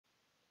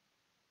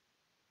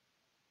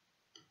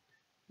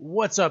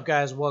What's up,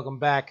 guys? Welcome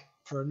back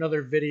for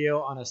another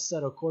video on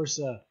Assetto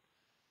Corsa.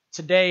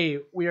 Today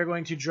we are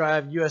going to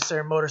drive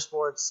USAIR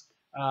Motorsports.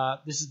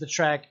 This is the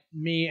track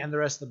me and the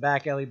rest of the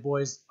back alley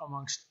boys,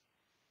 amongst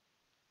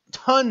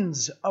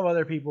tons of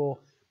other people,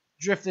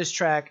 drift this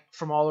track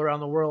from all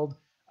around the world.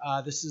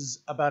 This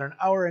is about an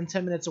hour and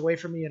 10 minutes away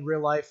from me in real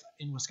life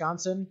in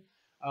Wisconsin.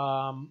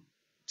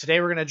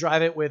 Today we're going to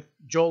drive it with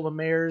Joel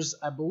Lemaire's,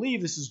 I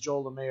believe this is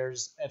Joel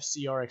Lemaire's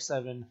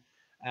FC3S,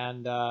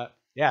 and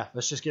yeah,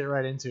 let's just get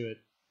right into it.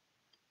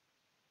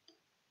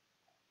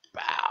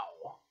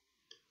 Bow.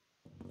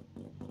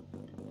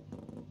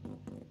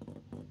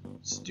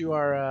 Let's do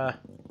our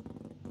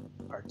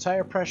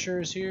tire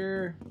pressures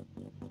here.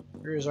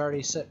 Rear is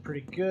already set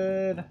pretty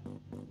good.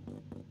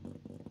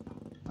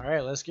 All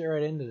right, let's get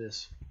right into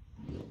this.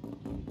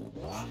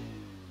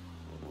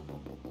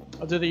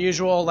 I'll do the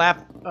usual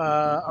lap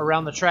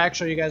around the track,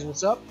 show you guys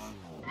what's up.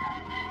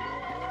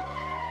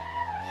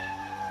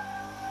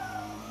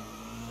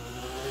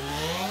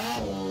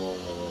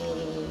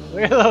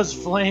 Look at those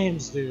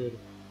flames, dude.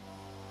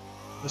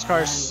 This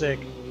car's sick.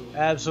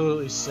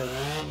 Absolutely sick.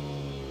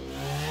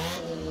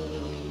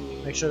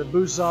 Make sure the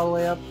boost is all the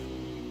way up.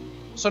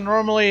 So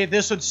normally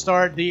this would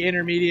start the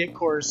intermediate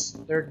course.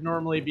 There'd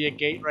normally be a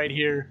gate right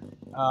here.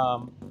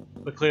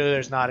 But clearly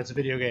there's not. It's a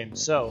video game.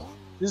 So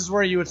this is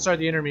where you would start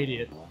the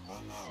intermediate.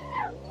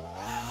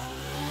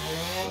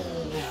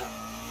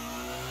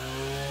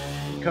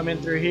 Come in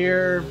through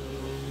here.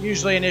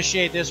 Usually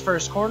initiate this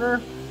first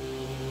corner.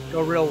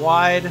 Go real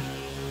wide.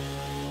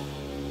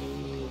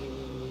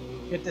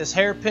 Hit this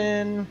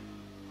hairpin.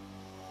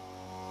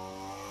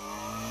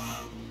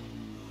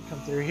 Come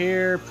through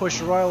here,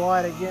 push royal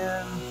wide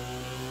again.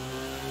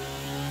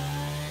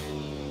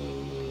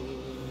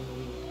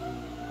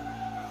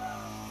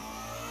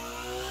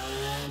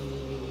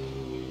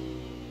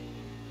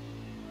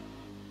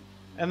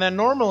 And then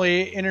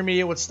normally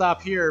intermediate would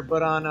stop here,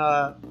 but on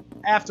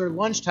after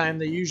lunchtime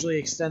they usually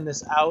extend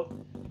this out.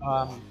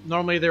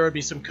 Normally there would be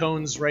some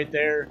cones right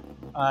there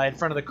in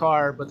front of the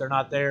car, but they're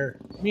not there,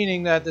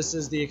 meaning that this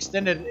is the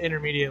extended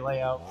intermediate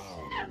layout,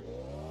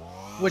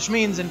 which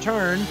means in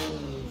turn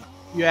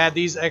you add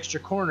these extra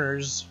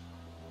corners.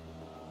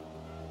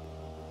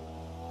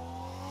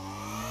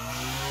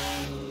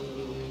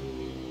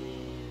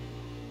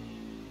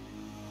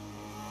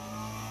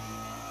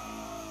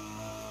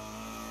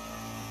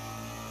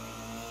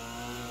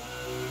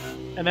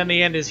 And then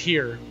the end is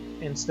here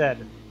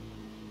instead.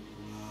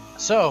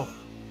 So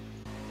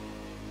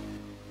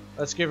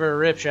let's give her a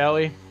rip, shall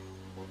we?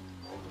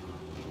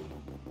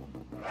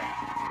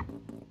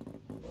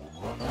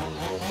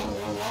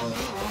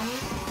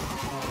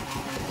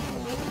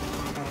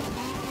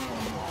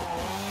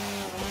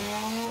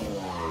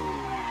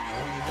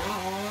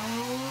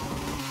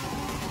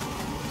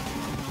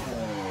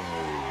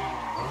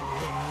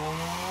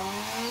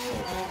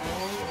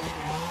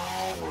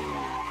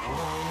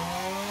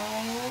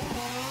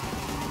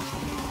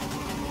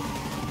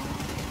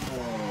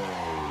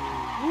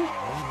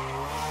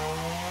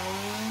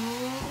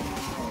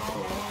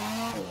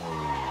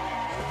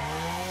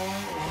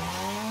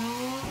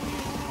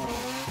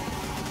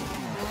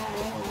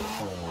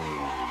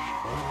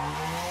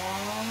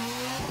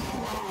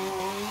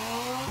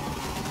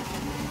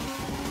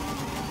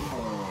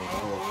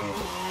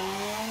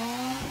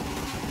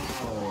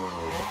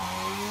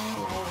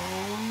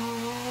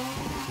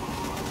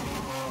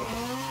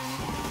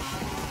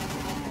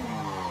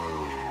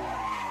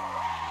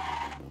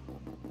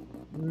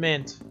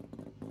 Mint.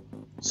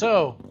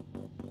 So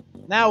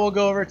now we'll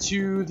go over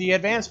to the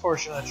advanced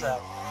portion of the track.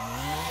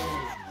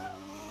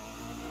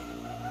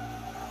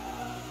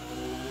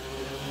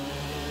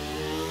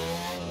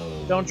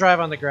 Don't drive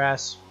on the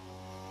grass.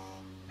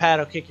 Pat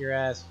will kick your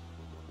ass.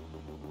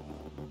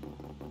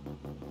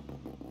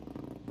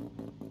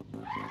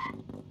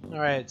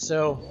 Alright,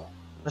 so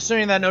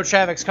assuming that no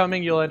traffic's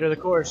coming, you'll enter the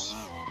course.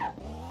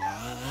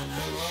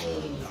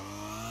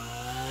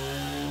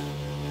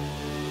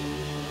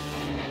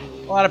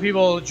 A lot of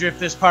people drift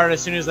this part as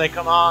soon as they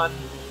come on.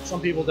 Some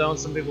people don't,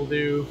 some people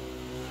do.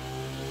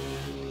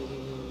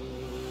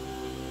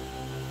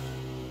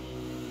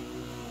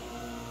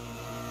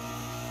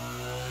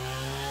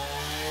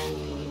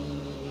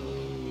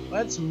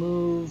 Let's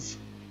move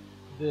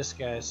this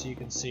guy so you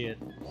can see it.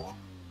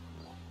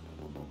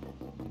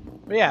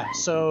 But yeah,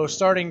 so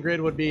starting grid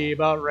would be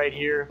about right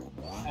here,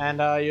 and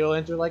you'll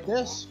enter like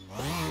this.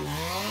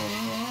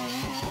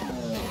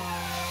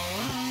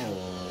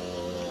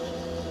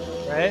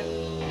 Right?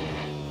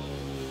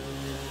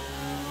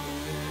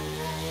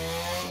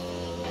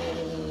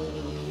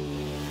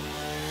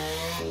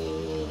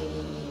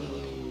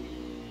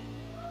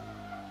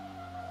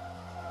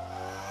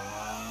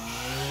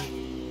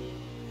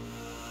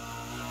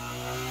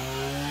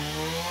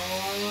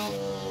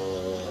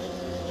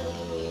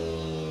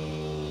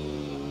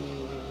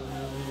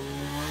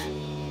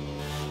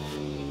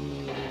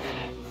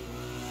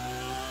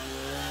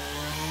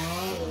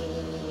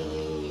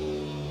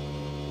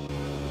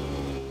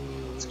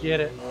 Let's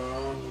get it.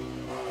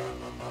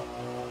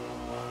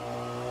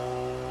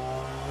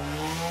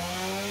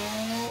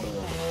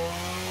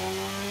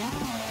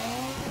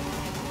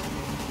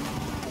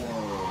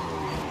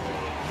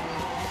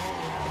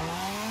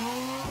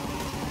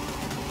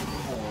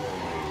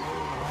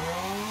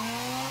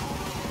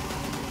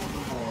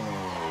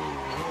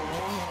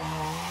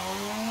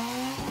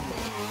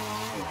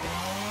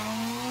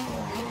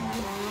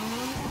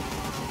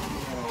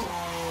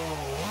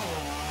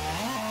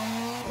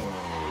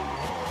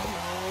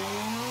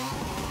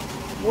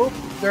 Oop,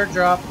 dirt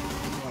drop.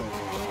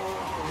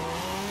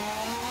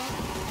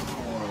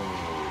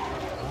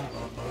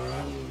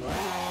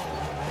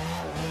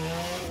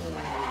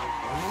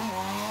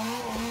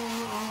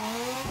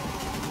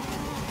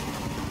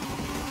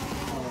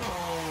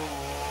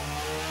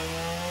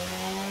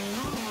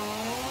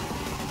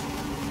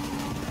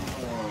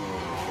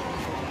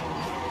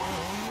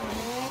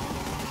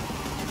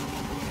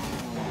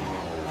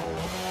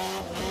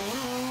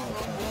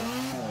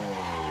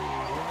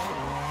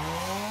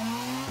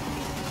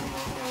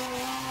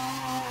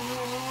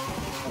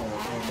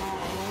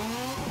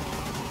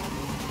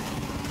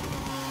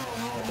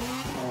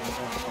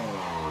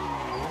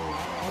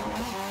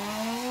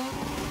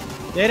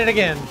 Did it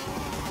again.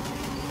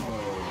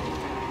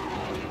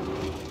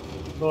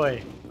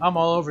 Boy, I'm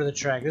all over the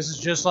track. This is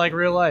just like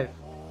real life.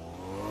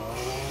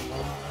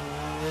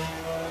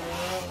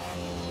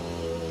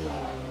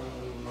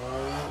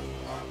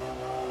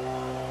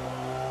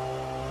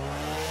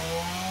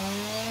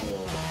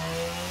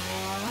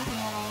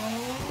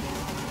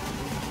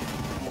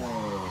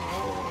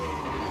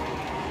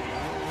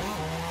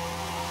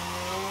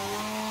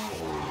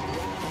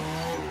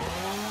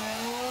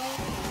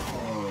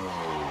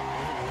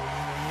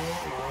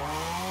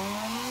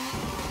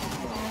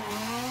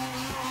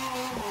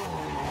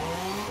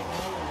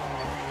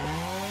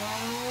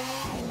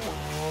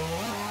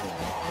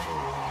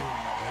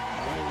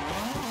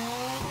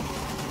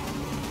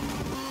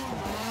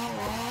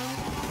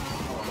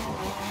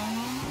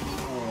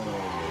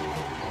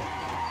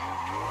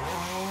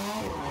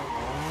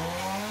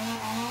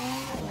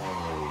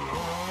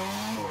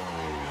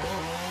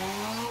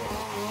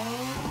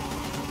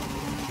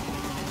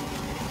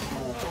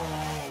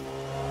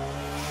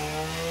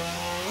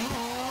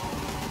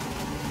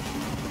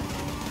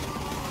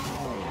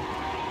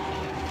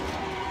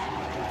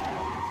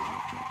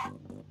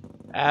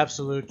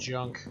 Absolute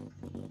junk.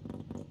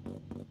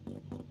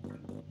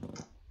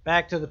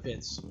 Back to the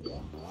pits.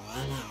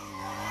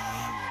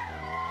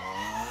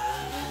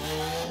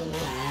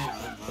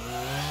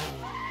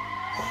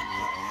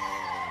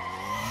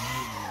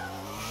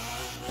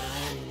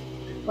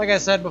 Like I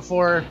said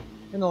before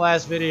in the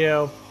last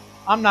video,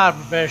 I'm not a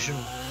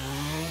professional,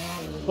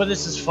 but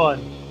this is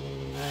fun.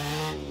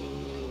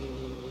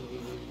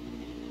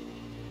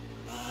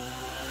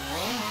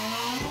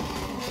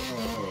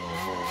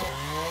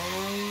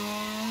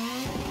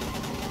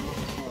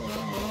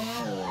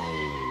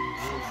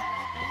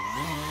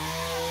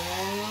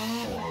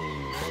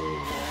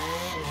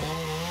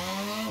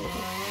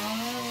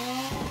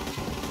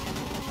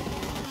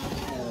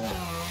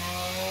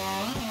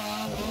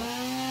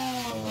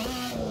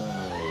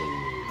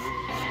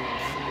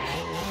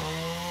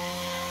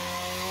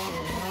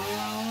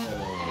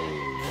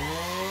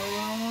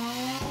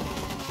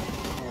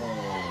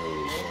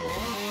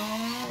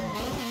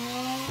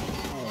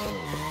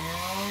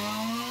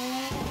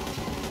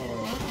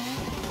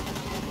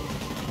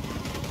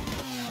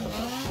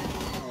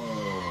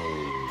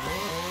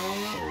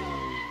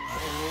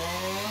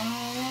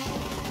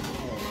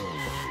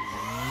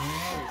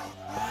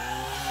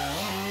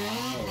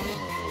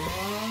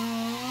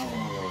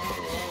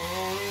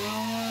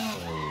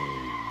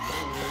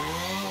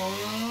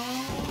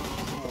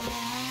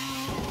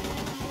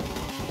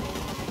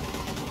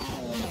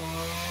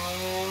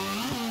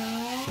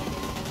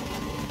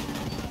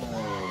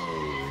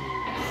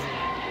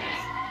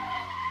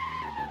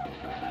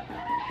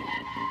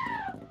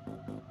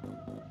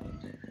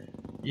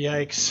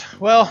 Yikes.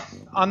 Well,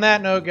 on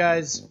that note,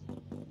 guys,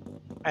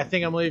 I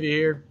think I'm leaving you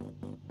here.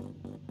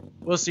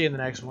 We'll see you in the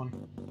next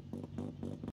one.